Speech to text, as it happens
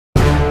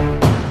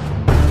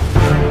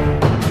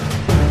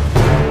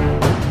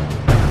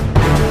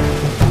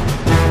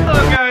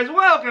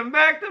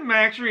back to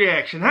Max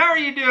Reaction. How are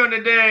you doing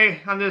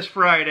today on this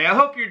Friday? I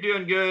hope you're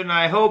doing good, and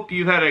I hope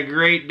you've had a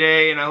great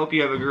day, and I hope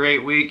you have a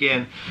great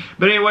weekend.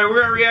 But anyway,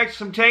 we're going to react to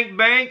some Tank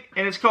Bank,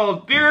 and it's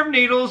called Fear of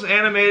Needles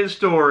Animated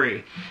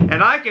Story.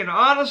 And I can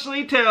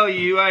honestly tell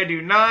you, I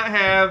do not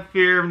have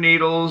fear of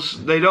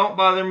needles. They don't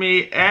bother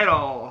me at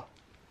all.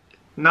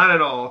 Not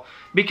at all.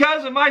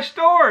 Because of my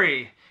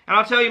story. And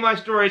I'll tell you my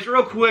story. It's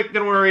real quick,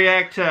 then we'll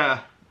react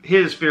to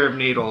his fear of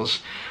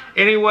needles.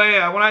 Anyway,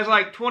 when I was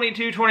like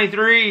 22,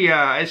 23,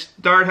 I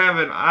started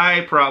having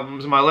eye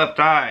problems in my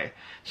left eye.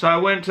 So I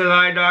went to the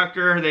eye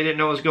doctor. They didn't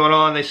know what was going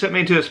on. They sent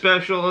me to a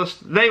specialist.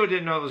 They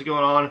didn't know what was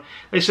going on.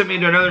 They sent me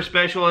to another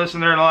specialist,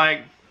 and they're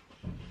like,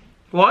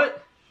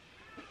 what?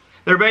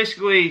 They're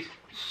basically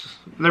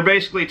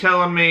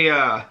telling me,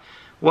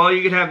 well,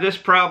 you could have this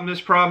problem.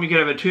 You could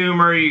have a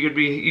tumor.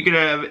 You could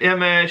have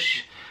MS.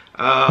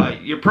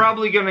 You're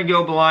probably going to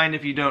go blind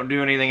if you don't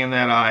do anything in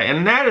that eye.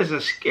 And that is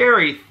a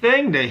scary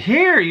thing to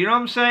hear, you know what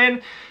I'm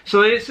saying?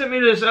 So they sent me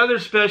to this other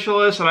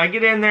specialist, and I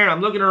get in there, and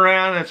I'm looking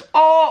around, and it's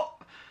all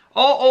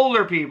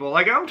older people.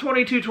 Like, I'm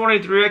 22,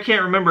 23, I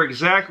can't remember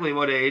exactly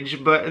what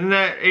age, but in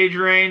that age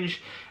range,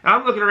 and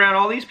I'm looking around,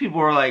 all these people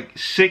are like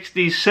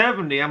 60,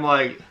 70. I'm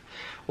like,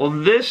 well,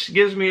 this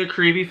gives me a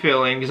creepy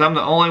feeling, because I'm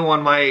the only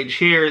one my age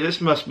here. This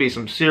must be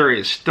some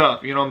serious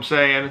stuff, you know what I'm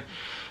saying?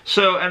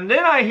 So, and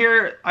then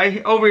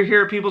I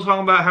overhear people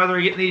talking about how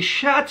they're getting these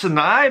shots in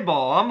the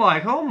eyeball. I'm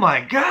like, oh my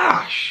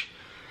gosh.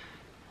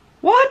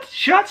 What?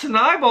 Shots in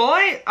the eyeball?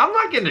 I'm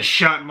not getting a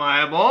shot in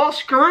my eyeball.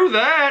 Screw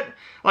that.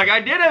 Like,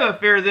 I did have a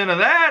fear then of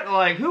that.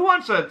 Like, who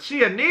wants to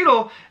see a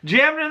needle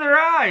jammed in their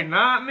eye?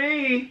 Not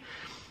me.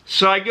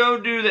 So I go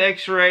do the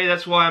x-ray.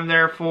 That's why I'm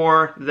there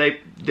for.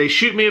 They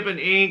shoot me up in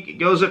ink. It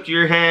goes up to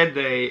your head.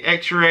 They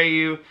x-ray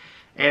you.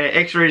 And it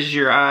x-rays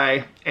your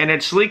eye, and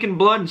it's leaking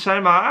blood inside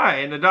my eye,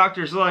 and the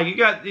doctor's like, you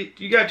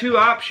got two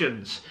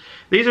options.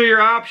 These are your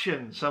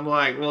options. I'm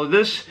like, well,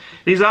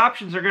 these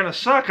options are gonna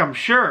suck, I'm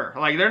sure.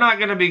 Like, they're not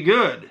gonna be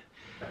good.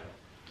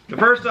 The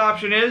first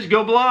option is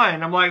go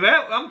blind. I'm like,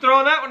 I'm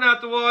throwing that one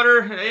out the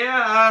water.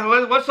 Yeah,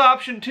 what's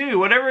option 2?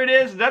 Whatever it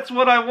is, that's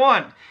what I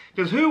want.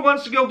 Because who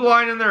wants to go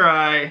blind in their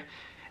eye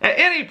at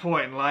any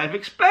point in life,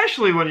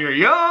 especially when you're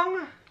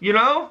young, you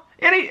know?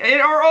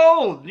 Or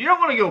old. You don't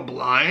want to go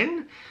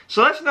blind.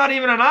 So that's not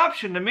even an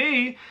option to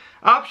me.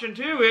 Option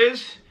 2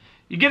 is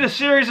you get a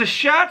series of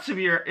shots in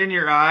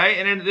your eye,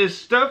 and this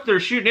stuff they're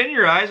shooting in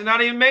your eye is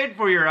not even made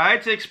for your eye.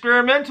 It's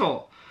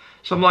experimental.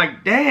 So I'm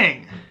like,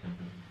 dang.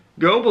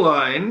 Go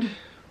blind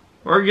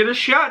or get a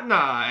shot in the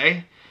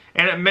eye,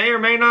 and it may or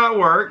may not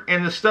work,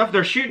 and the stuff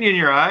they're shooting in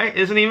your eye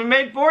isn't even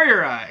made for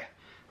your eye.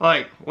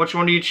 Like, which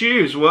one do you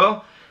choose?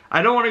 Well,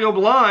 I don't want to go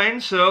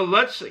blind, so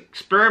let's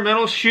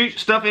experimental shoot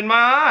stuff in my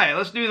eye.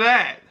 Let's do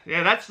that.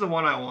 Yeah, that's the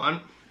one I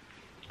want.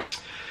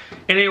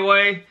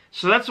 Anyway,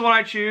 so that's the one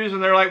I choose,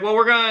 and they're like, well,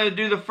 we're going to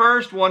do the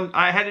first one.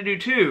 I had to do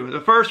 2.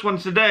 The first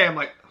one's today. I'm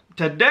like,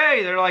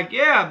 today? They're like,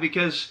 yeah,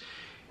 because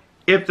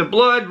if the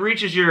blood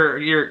reaches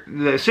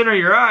the center of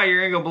your eye,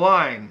 you're going to go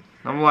blind.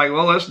 I'm like,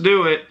 well, let's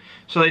do it.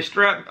 So they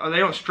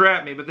don't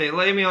strap me, but they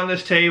lay me on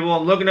this table.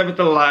 I'm looking up at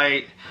the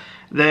light.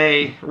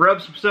 They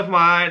rub some stuff in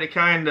my eye to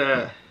kind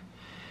of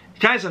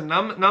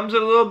numbs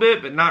it a little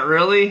bit, but not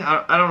really.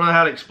 I don't know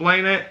how to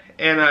explain it.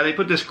 And they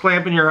put this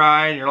clamp in your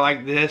eye, and you're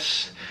like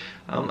this.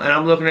 And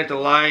I'm looking at the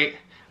light.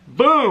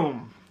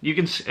 Boom! You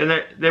can,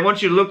 and they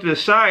want you to look to the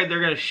side. They're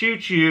going to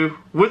shoot you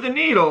with a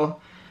needle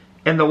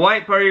in the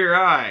white part of your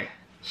eye.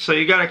 So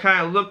you got to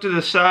kind of look to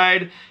the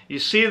side. You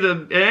see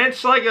and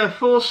it's like a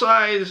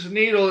full-size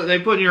needle that they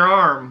put in your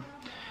arm.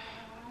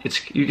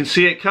 You can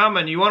see it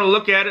coming. You want to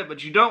look at it,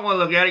 but you don't want to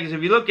look at it, because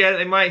if you look at it,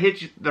 they might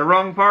hit you the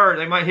wrong part.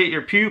 They might hit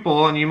your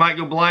pupil, and you might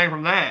go blind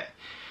from that.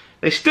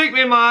 They stick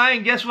me in my eye,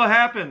 and guess what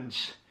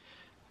happens?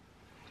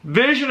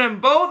 Vision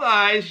in both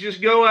eyes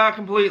just go out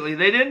completely.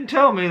 They didn't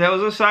tell me that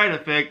was a side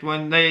effect.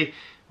 When they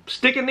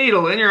stick a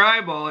needle in your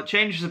eyeball, it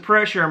changes the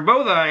pressure in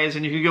both eyes,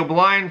 and you can go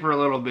blind for a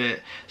little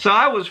bit. So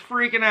I was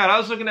freaking out. I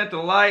was looking at the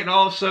light, and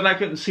all of a sudden I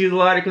couldn't see the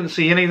light. I couldn't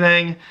see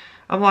anything.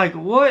 I'm like,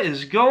 what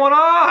is going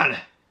on?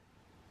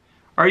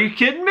 Are you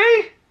kidding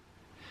me?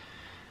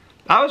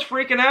 I was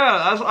freaking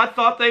out. I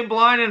thought they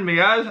blinded me.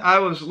 I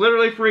was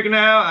literally freaking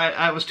out.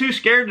 I was too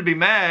scared to be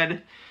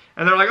mad.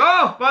 And they're like,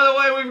 oh, by the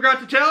way, we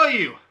forgot to tell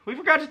you. We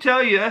forgot to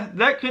tell you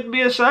that could be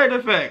a side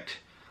effect.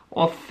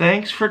 Well,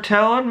 thanks for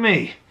telling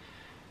me.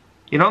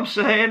 You know what I'm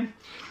saying?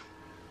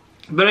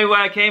 But anyway,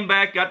 I came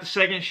back, got the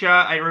second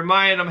shot. I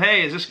reminded them,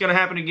 hey, is this going to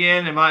happen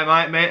again? Am I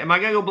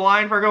going to go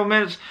blind for a couple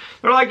minutes?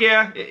 They're like,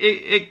 yeah,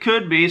 it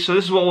could be. So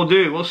this is what we'll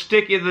do. We'll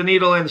stick the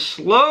needle in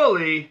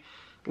slowly,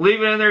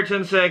 leave it in there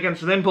 10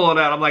 seconds, and then pull it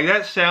out. I'm like,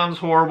 that sounds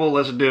horrible.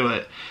 Let's do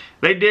it.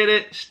 They did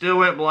it. Still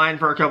went blind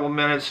for a couple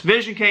minutes.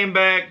 Vision came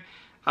back.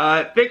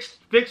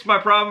 Fixed my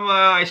problem.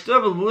 I still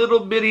have a little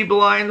bitty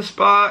blind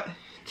spot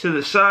to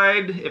the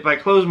side. If I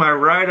close my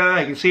right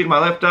eye, I can see it in my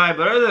left eye.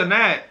 But other than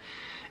that,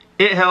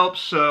 it helps.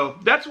 So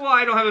that's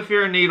why I don't have a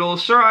fear of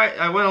needles. Sorry,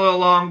 I went a little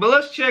long, but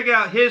let's check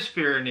out his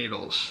fear of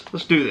needles.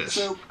 Let's do this.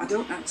 So I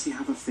don't actually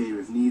have a fear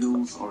of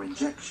needles or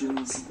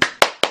injections.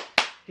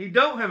 he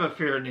don't have a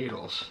fear of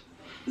needles.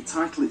 The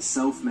title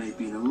itself may have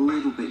been a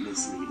little bit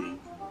misleading,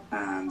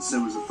 and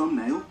so was the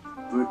thumbnail,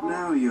 but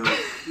now you're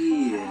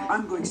here.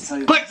 I'm going to tell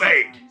you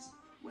clickbait!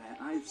 Where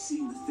I've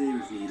seen the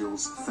fear of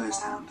needles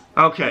firsthand.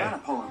 Okay,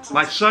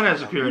 my son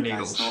has a fear of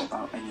needles. Thought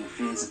about any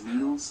fears of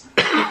needles,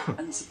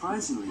 and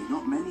surprisingly,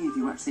 not many of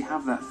you actually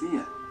have that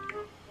fear.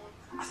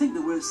 I think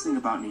the worst thing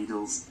about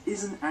needles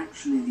isn't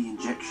actually the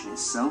injection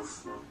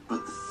itself,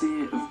 but the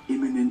fear of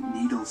imminent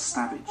needle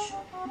stabbage.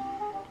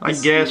 I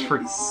guess for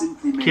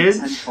kids,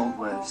 tenfold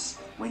worse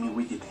when you're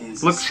with your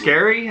peers. Looks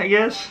scary, I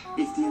guess.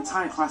 If the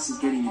entire class is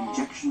getting an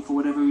injection for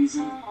whatever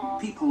reason,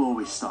 people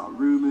always start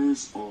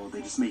rumours, or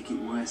they just make it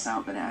worse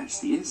out than it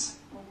actually is.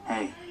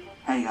 Hey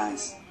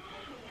guys,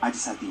 I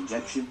just had the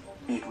injection.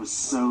 It was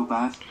so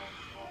bad.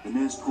 The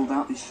nurse pulled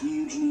out this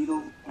huge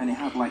needle, and it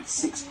had like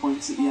 6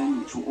 points at the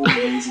end, which were all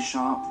razor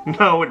sharp.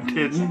 No, it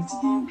didn't.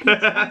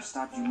 It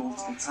stabbed you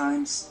multiple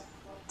times.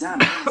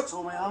 Damn, it almost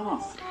tore my arm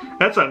off.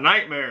 That's a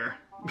nightmare.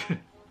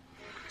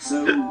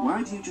 So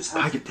why do you just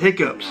have? I get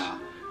hiccups.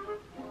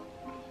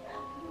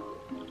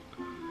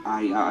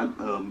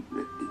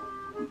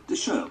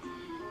 Just shut up.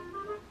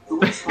 The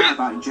worst part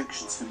about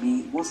injections for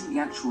me wasn't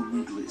the actual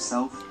needle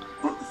itself,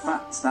 but the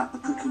fact that the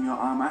prick on your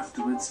arm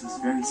afterwards was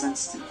very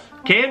sensitive.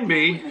 Can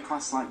be. In a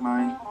class like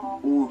mine,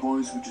 all the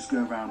boys would just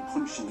go around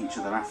punching each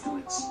other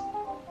afterwards.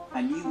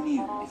 And you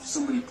knew if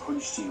somebody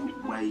punched you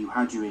where you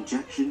had your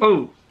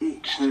injection,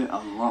 it hurt a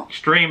lot.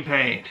 Extreme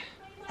pain.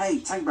 Hey,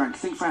 Tank Bank,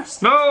 think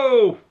fast.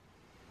 No!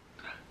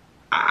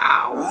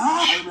 Ow!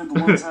 I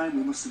remember one time,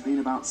 we must have been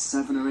about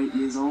 7 or 8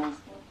 years old.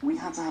 We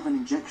had to have an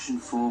injection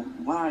for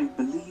what I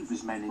believe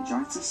was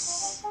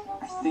meningitis.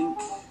 I think,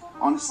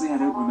 honestly, I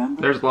don't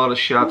remember. There's a lot of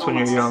shots when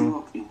you're young.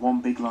 Up in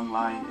one big long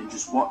line and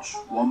just watch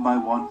one by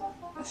one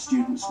as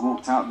students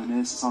walked out of the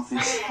nurse's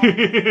office,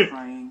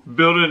 crying,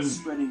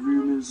 spreading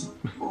rumours,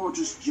 or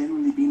just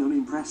generally being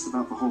unimpressed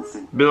about the whole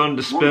thing. Building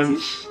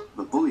dispense. One kid,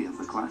 the bully of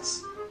the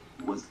class,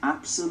 was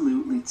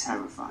absolutely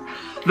terrified.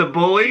 The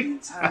bully? The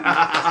entire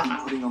has been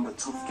putting on the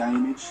tough guy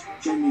image,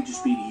 generally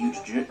just being a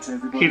huge jerk to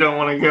everybody. He don't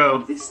want to go.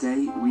 This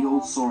day, we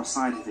all saw a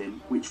side of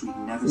him which we'd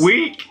never seen.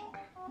 Weak?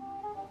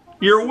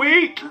 You're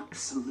weak?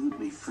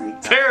 Absolutely freaked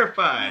out.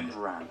 Terrified. And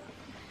ran.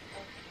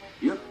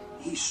 Yep,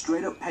 he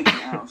straight up pegged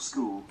it out of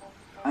school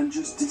and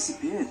just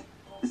disappeared.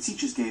 The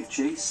teachers gave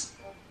chase,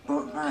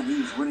 but man,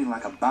 he was running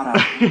like a bat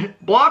out.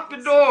 Block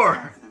the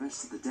door! For the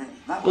rest of the day.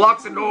 That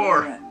Block the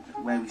door!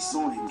 Where we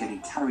saw him getting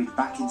carried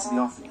back into the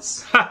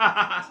office,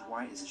 as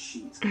white as a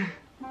sheet.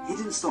 He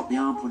didn't stop the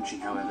arm punching,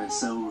 however,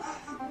 so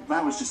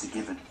that was just a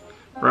given.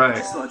 Right. I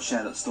just thought I'd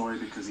share that story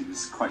because it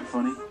was quite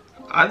funny.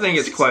 I think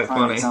it's quite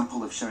funny. An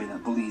example of showing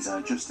that bullies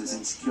are just as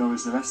insecure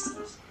as the rest of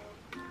us.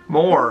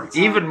 More,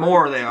 even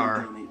more they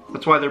are.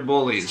 That's why they're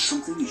bullies.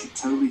 Something you should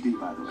totally do,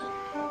 by the way.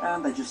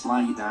 And they just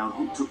lie you down,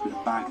 hooked up with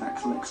a bag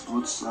that collects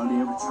blood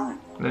slowly over time.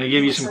 And then they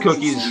give you some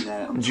cookies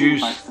and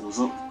juice,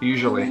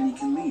 usually. And then you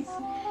can leave.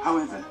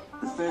 However,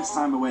 the first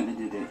time I went and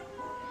did it,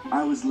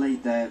 I was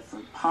laid there for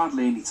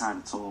hardly any time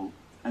at all,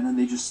 and then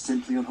they just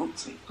simply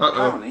unhooked me.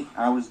 Apparently,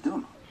 I was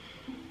done.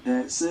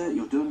 Sir,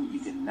 you're done,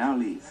 you can now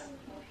leave.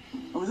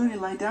 I was only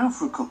laid down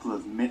for a couple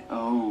of minutes.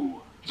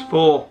 Oh. It's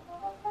full.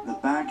 The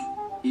bag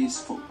is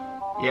full.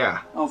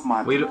 Yeah. Of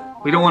my blood.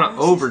 We don't want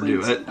to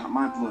overdo it. That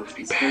my blood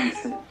is very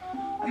thin,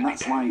 and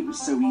that's why it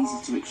was so easy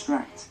to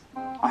extract.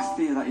 I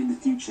fear that in the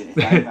future, if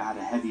I ever had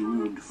a heavy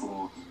wound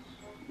for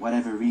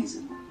whatever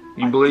reason,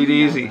 you bleed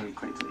easy. Very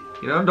quickly.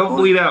 You know, don't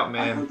bleed out,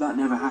 man. I hope that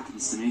never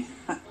happens to me.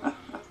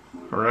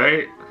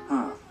 Right?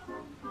 Huh.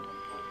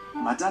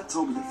 My dad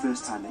told me the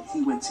first time that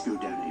he went to go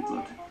donate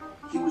blood,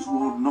 he was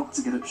warned not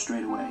to get up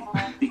straight away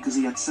because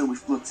he had so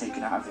much blood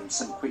taken out of him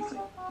so quickly.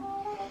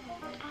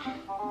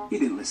 He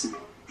didn't listen.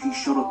 He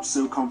shot up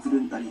so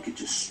confident that he could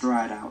just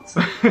stride out.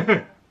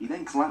 He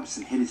then collapsed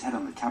and hit his head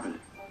on the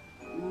cabinet.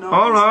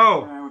 Oh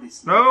no!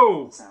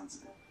 No! Sounds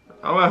of it.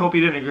 Oh, I hope he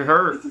didn't get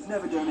hurt. If you've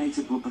never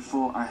donated blood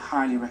before, I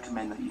highly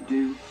recommend that you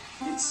do.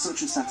 It's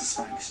such a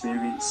satisfying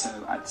experience,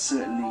 so I'd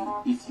certainly,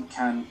 if you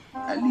can,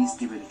 at least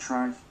give it a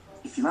try.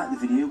 If you like the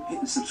video,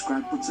 hit the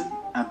subscribe button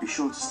and be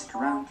sure to stick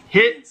around.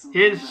 Hit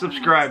his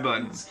subscribe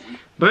button.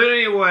 But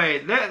anyway,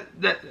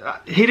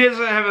 he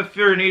doesn't have a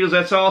fear of needles.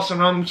 That's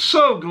awesome. I'm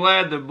so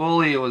glad the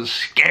bully was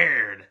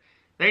scared.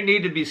 They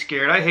need to be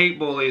scared. I hate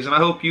bullies, and I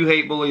hope you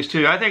hate bullies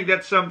too. I think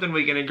that's something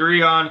we can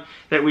agree on,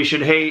 that we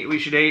should hate. We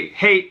should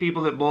hate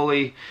people that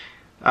bully.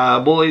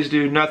 Bullies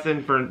do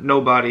nothing for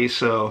nobody,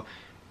 so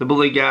the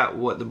bully got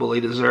what the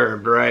bully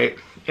deserved, right?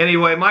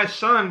 Anyway, my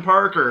son,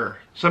 Parker.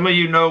 Some of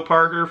you know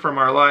Parker from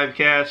our live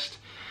cast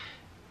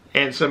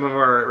and some of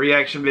our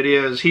reaction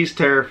videos. He's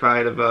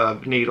terrified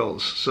of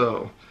needles,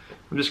 so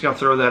I'm just going to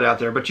throw that out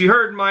there. But you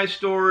heard my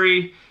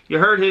story. You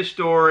heard his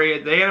story.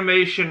 The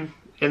animation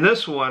in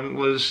this one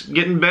was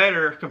getting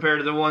better compared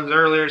to the ones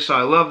earlier, so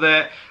I love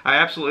that. I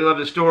absolutely love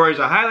the stories.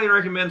 I highly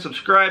recommend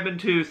subscribing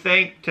to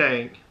Think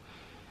Tank.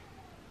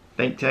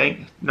 Think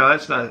Tank? No,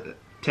 that's not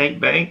Tank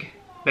Bank.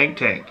 Think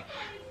Tank.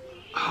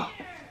 Oh.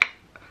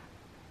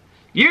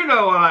 You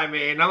know what I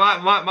mean.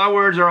 My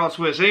words are all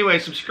Swiss. Anyway,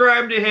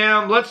 subscribe to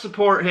him. Let's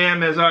support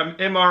him as our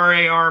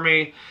MRA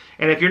Army.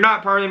 And if you're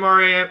not part of the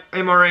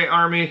MRA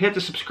Army, hit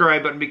the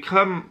subscribe button.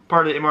 Become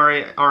part of the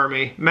MRA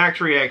Army,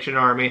 Max Reaction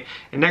Army.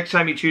 And next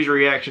time you choose a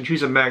reaction,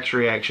 choose a Max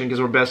Reaction because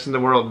we're best in the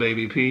world,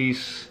 baby.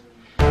 Peace.